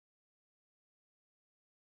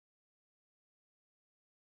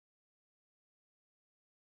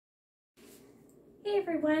Hey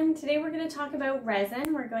everyone, today we're going to talk about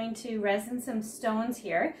resin. We're going to resin some stones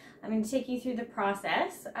here. I'm going to take you through the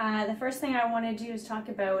process. The first thing I want to do is talk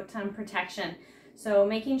about protection. So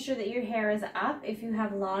making sure that your hair is up. If you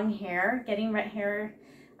have long hair, getting hair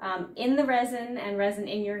in the resin and resin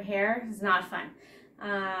in your hair is not fun.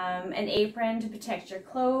 An apron to protect your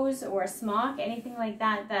clothes or a smock, anything like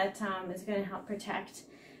that is going to help protect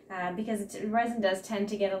because resin does tend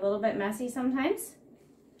to get a little bit messy sometimes.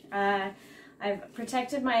 I've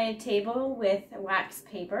protected my table with wax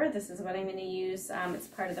paper. This is what I'm going to use. It's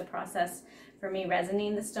part of the process for me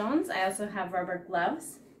resining the stones. I also have rubber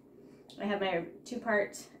gloves. I have my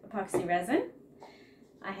 2-part epoxy resin.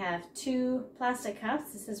 I have 2 plastic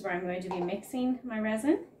cups. This is where I'm going to be mixing my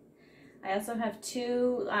resin. I also have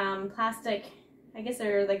 2 plastic, I guess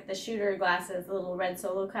they're like the shooter glasses, the little red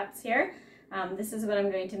solo cups here. This is what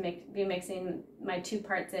I'm going to be mixing my 2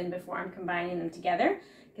 parts in before I'm combining them together,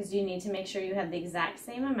 because you need to make sure you have the exact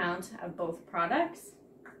same amount of both products.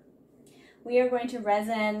 We are going to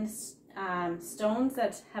resin stones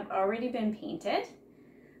that have already been painted.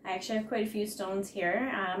 I actually have quite a few stones here.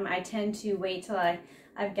 I tend to wait till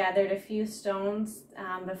I've gathered a few stones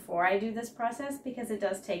before I do this process, because it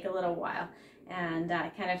does take a little while and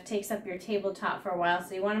kind of takes up your tabletop for a while,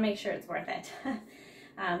 so you want to make sure it's worth it.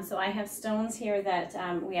 So I have stones here that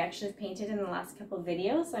we actually painted in the last couple of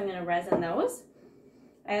videos, so I'm going to resin those.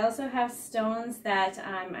 I also have stones that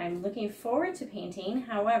I'm looking forward to painting.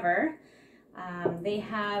 However,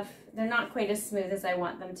 they're not quite as smooth as I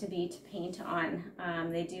want them to be to paint on.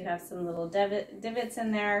 They do have some little divots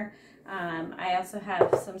in there. I also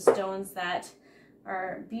have some stones that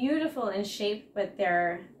are beautiful in shape, but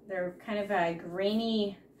they're kind of a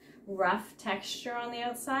grainy, rough texture on the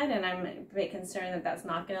outside, and I'm a bit concerned that that's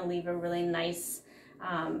not going to leave a really nice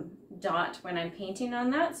dot when I'm painting on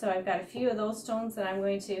that. So I've got a few of those stones that I'm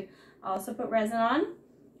going to also put resin on.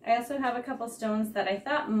 I also have a couple stones that I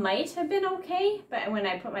thought might have been okay, but when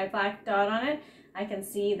I put my black dot on it, I can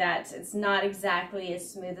see that it's not exactly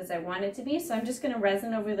as smooth as I want it to be. So I'm just going to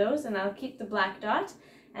resin over those, and I'll keep the black dot,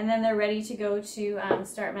 and then they're ready to go to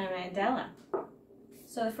start my mandala.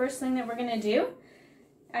 So the first thing that we're going to do,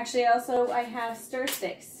 actually also I have stir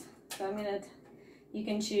sticks. So I'm going to, you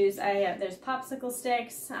can choose, there's popsicle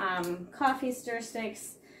sticks, coffee stir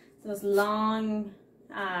sticks, those long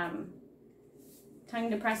tongue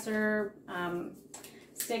depressor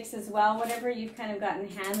sticks as well, whatever you've kind of got in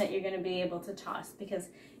hand that you're going to be able to toss, because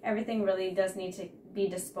everything really does need to be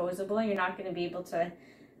disposable. You're not going to be able to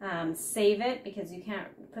save it because you can't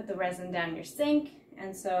put the resin down your sink,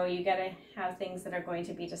 and so you got to have things that are going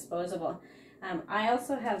to be disposable. I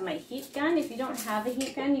also have my heat gun. If you don't have a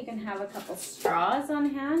heat gun, you can have a couple straws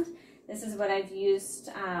on hand. This is what I've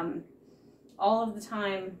used all of the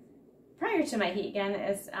time prior to my heat gun,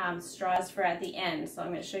 is straws for at the end. So I'm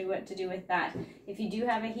going to show you what to do with that. If you do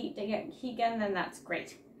have a heat gun, then that's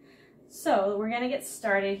great. So we're going to get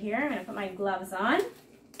started here. I'm going to put my gloves on.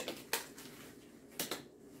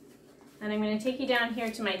 And I'm going to take you down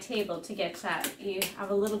here to my table to get you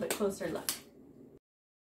have a little bit closer look.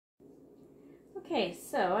 Okay,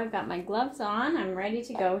 so I've got my gloves on. I'm ready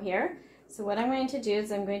to go here. So what I'm going to do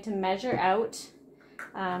is I'm going to measure out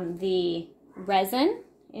the resin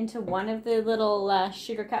into one of the little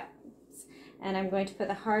shooter cups, and I'm going to put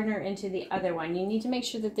the hardener into the other one. You need to make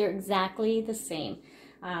sure that they're exactly the same.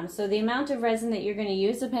 So the amount of resin that you're going to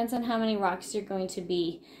use depends on how many rocks you're going to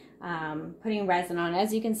be putting resin on.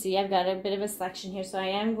 As you can see, I've got a bit of a selection here, so I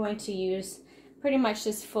am going to use pretty much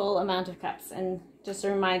this full amount of cups. And just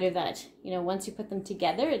a reminder that, you know, once you put them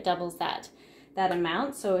together, it doubles that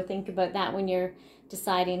amount. So think about that when you're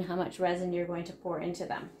deciding how much resin you're going to pour into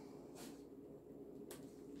them.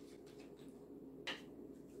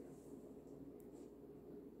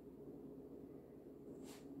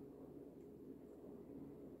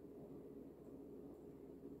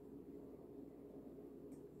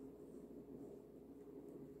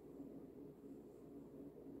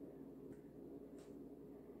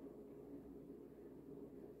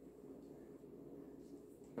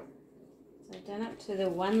 I've done up to the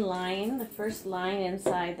one line, the first line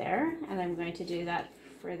inside there, and I'm going to do that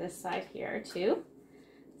for this side here too.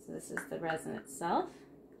 So this is the resin itself.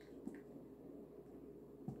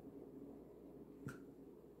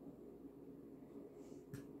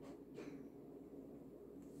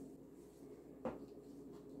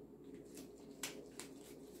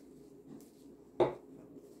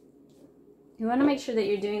 You want to make sure that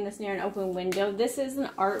you're doing this near an open window. This is an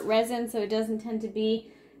ArtResin, so it doesn't tend to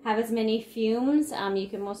have as many fumes. You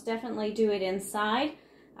can most definitely do it inside.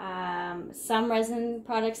 Some resin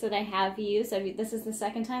products that I have used, this is the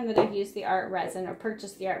second time that I've used the ArtResin or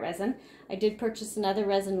purchased the ArtResin. I did purchase another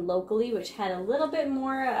resin locally which had a little bit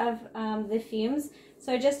more of the fumes.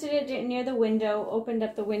 So I just did it near the window, opened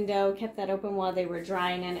up the window, kept that open while they were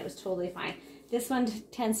drying, and it was totally fine. This one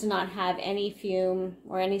tends to not have any fume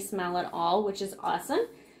or any smell at all, which is awesome.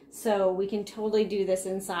 So we can totally do this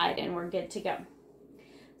inside and we're good to go.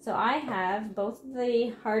 So I have both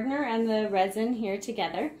the hardener and the resin here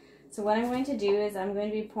together. So what I'm going to do is I'm going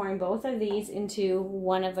to be pouring both of these into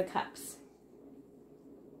one of the cups.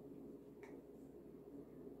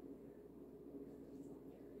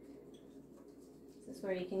 This is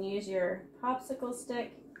where you can use your popsicle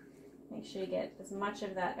stick. Make sure you get as much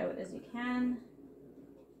of that out as you can.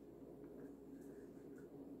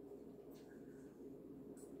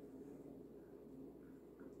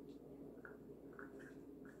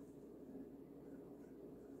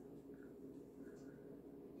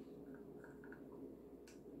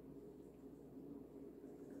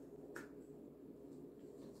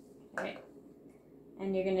 Okay.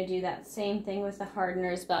 And you're going to do that same thing with the hardener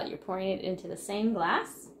as well. You're pouring it into the same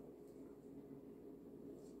glass.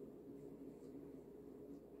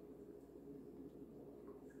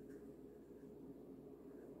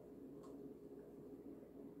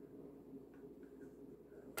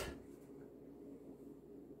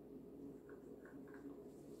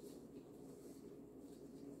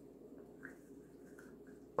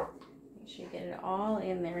 Make sure you get it all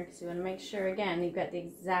in there because you want to make sure, again, you've got the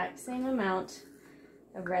exact same amount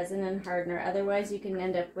of resin and hardener. Otherwise you can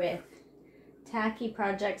end up with tacky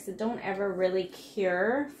projects that don't ever really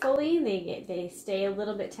cure fully. They stay a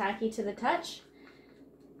little bit tacky to the touch,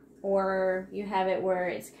 or you have it where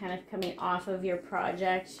it's kind of coming off of your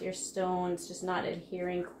project, your stone's just not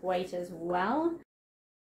adhering quite as well.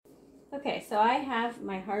 Okay, so I have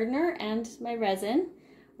my hardener and my resin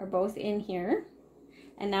are both in here,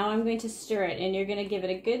 and now I'm going to stir it, and you're going to give it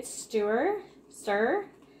a good stir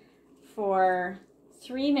for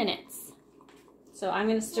 3 minutes. So I'm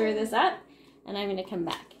going to stir this up and I'm going to come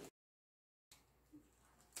back.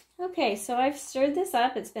 Okay, so I've stirred this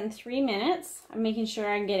up. It's been 3 minutes. I'm making sure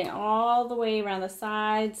I'm getting all the way around the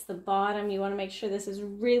sides, the bottom. You want to make sure this is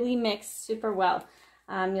really mixed super well.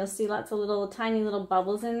 You'll see lots of little tiny little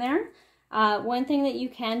bubbles in there. One thing that you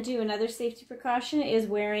can do, another safety precaution, is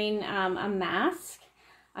wearing a mask.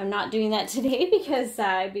 I'm not doing that today because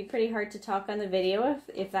it'd be pretty hard to talk on the video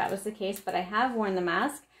if that was the case, but I have worn the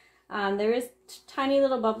mask. There is tiny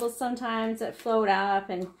little bubbles sometimes that float up,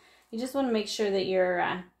 and you just want to make sure that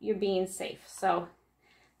you're being safe. So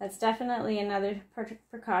that's definitely another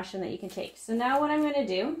precaution that you can take. So now what I'm going to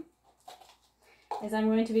do is I'm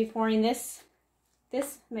going to be pouring this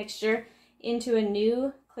mixture into a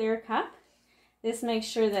new clear cup. This makes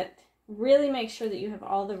sure that, really make sure that you have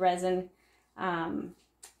all the resin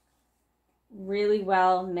really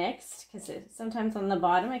well mixed, because sometimes on the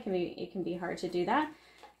bottom it can be hard to do that.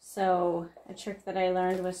 So a trick that I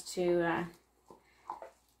learned was to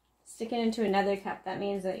stick it into another cup. That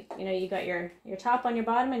means that you got your top on your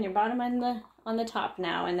bottom and your bottom on the top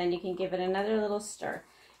now, and then you can give it another little stir,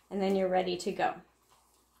 and then you're ready to go.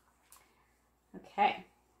 Okay.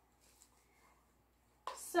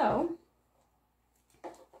 So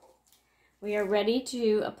we are ready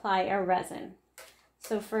to apply our resin.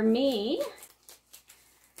 So for me,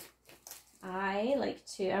 I'm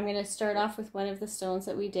going to start off with one of the stones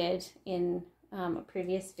that we did in a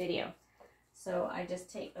previous video. So I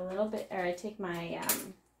just take a little bit, or I take my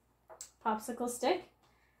popsicle stick,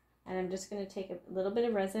 and I'm just going to take a little bit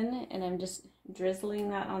of resin, and I'm just drizzling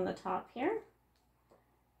that on the top here.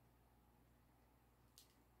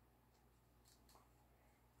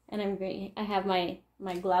 And I have my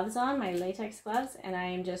gloves on, my latex gloves, and I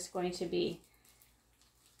am just going to be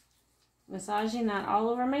massaging that all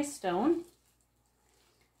over my stone.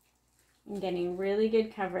 I'm getting really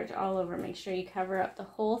good coverage all over. Make sure you cover up the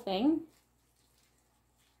whole thing.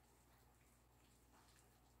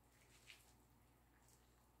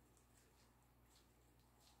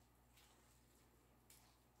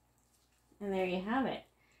 And there you have it.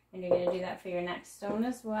 And you're going to do that for your next stone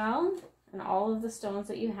as well, and all of the stones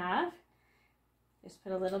that you have. Just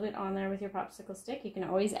put a little bit on there with your popsicle stick. You can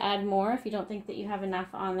always add more if you don't think that you have enough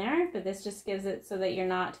on there, but this just gives it so that you're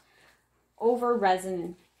not over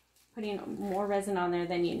resin, putting more resin on there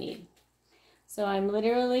than you need. So I'm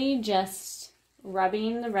literally just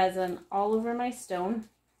rubbing the resin all over my stone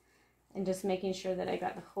and just making sure that I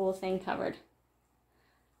got the whole thing covered.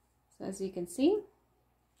 So as you can see,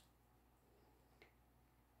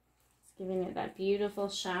 it's giving it that beautiful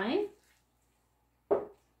shine.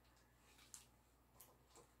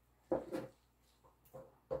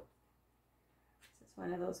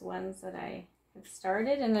 one of those ones that I had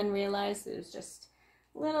started and then realized it was just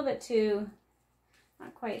a little bit too,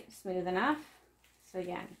 not quite smooth enough. So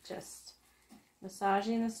again, just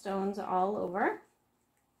massaging the stones all over.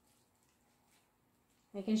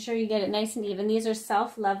 Making sure you get it nice and even. These are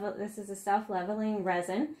self-level, this is a self-leveling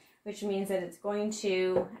resin, which means that it's going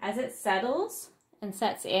to, as it settles and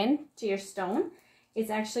sets in to your stone, it's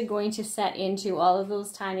actually going to set into all of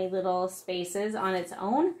those tiny little spaces on its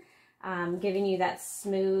own, giving you that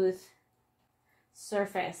smooth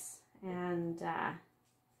surface and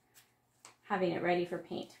having it ready for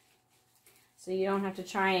paint. So you don't have to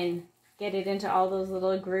try and get it into all those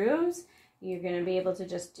little grooves. You're going to be able to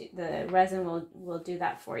just, the resin will do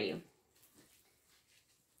that for you.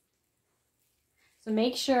 So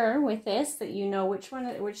make sure with this that you know which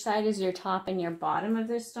side is your top and your bottom of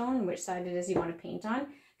the stone, and which side it is you want to paint on,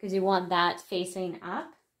 because you want that facing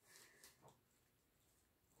up.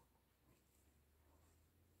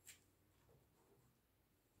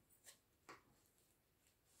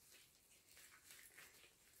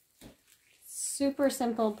 Super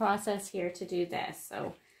simple process here to do this.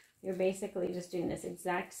 So you're basically just doing this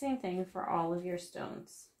exact same thing for all of your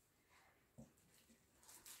stones.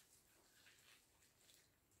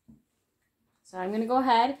 So I'm going to go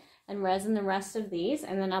ahead and resin the rest of these,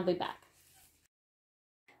 and then I'll be back.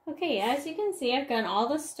 Okay, as you can see, I've got all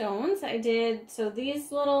the stones. I did, so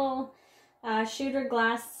these little shooter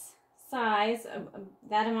glass size,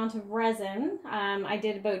 that amount of resin, I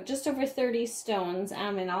did about just over 30 stones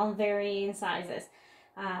in all varying sizes.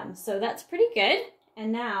 So that's pretty good.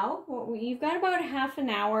 And now you've got about half an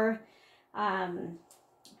hour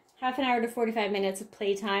to 45 minutes of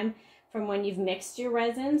playtime from when you've mixed your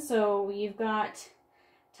resin. So you've got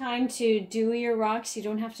time to do your rocks. You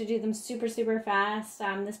don't have to do them super fast.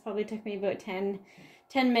 This probably took me about 10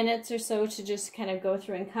 minutes or so to just kind of go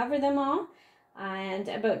through and cover them all. And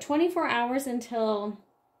about 24 hours until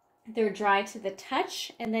they're dry to the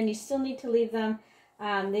touch, and then you still need to leave them.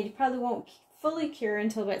 They probably won't fully cure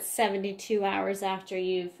until about 72 hours after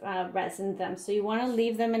you've resined them. So you want to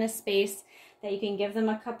leave them in a space that you can give them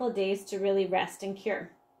a couple days to really rest and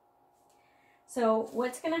cure. So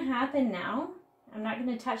what's going to happen now, I'm not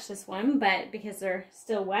going to touch this one, but because they're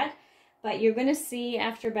still wet, but you're going to see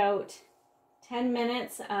after about 10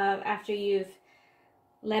 minutes after you've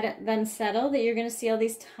let them settle, that you're going to see all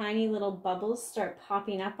these tiny little bubbles start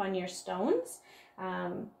popping up on your stones.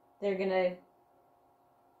 They're going to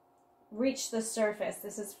reach the surface.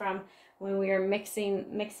 This is from when we are mixing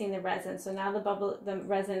the resin. So now the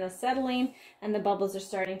resin is settling and the bubbles are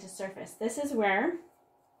starting to surface. This is where,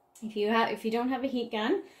 if you don't have a heat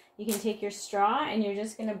gun, you can take your straw and you're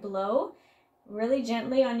just going to blow really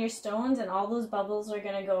gently on your stones, and all those bubbles are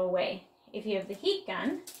going to go away. If you have the heat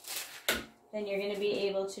gun, then you're going to be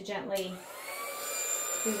able to gently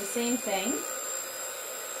do the same thing.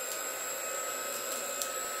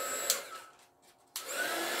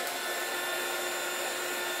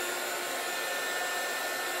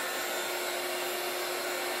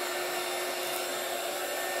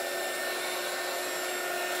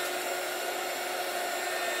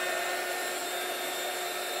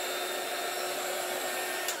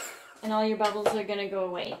 And all your bubbles are going to go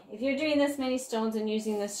away. If you're doing this many stones and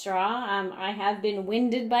using the straw, I have been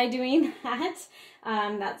winded by doing that.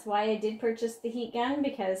 That's why I did purchase the heat gun,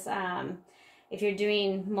 because if you're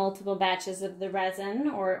doing multiple batches of the resin,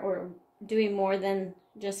 or doing more than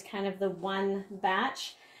just kind of the one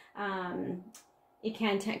batch, it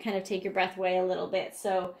can kind of take your breath away a little bit.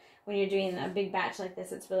 So when you're doing a big batch like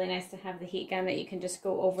this, it's really nice to have the heat gun that you can just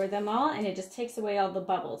go over them all, and it just takes away all the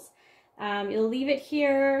bubbles. You'll leave it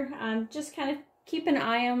here, just kind of keep an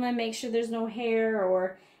eye on them, make sure there's no hair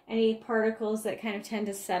or any particles that kind of tend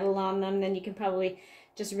to settle on them. Then you can probably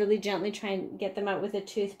just really gently try and get them out with a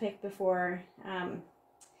toothpick before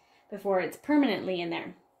it's permanently in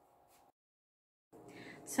there.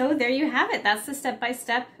 So there you have it. That's the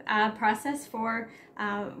step-by-step process for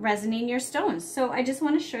resining your stones. So I just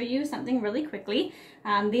want to show you something really quickly.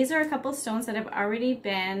 These are a couple stones that have already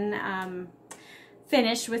been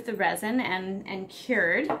finished with the resin and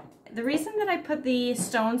cured. The reason that I put the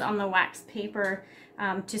stones on the wax paper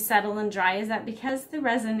to settle and dry is that because the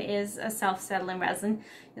resin is a self-settling resin,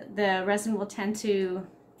 the resin will tend to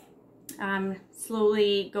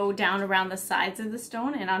slowly go down around the sides of the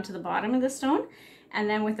stone and onto the bottom of the stone. And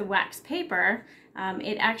then with the wax paper,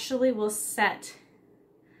 it actually will set,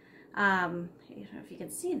 I don't know if you can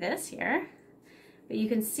see this here, but you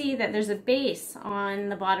can see that there's a base on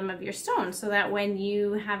the bottom of your stone, so that when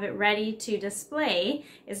you have it ready to display,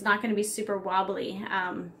 it's not going to be super wobbly.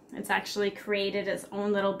 It's actually created its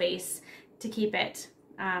own little base to keep it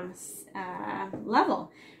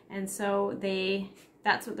level. And so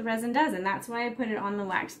that's what the resin does, and that's why I put it on the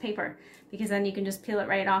wax paper, because then you can just peel it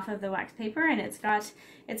right off of the wax paper and it's got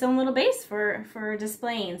its own little base for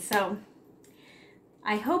displaying. So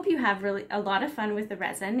I hope you have really a lot of fun with the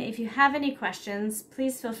resin. If you have any questions,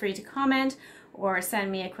 please feel free to comment or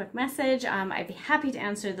send me a quick message. I'd be happy to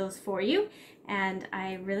answer those for you. And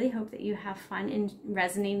I really hope that you have fun in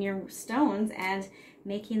resining your stones and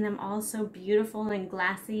making them all so beautiful and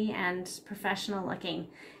glassy and professional looking.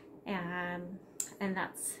 And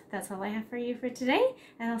that's all I have for you for today,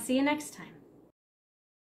 and I'll see you next time.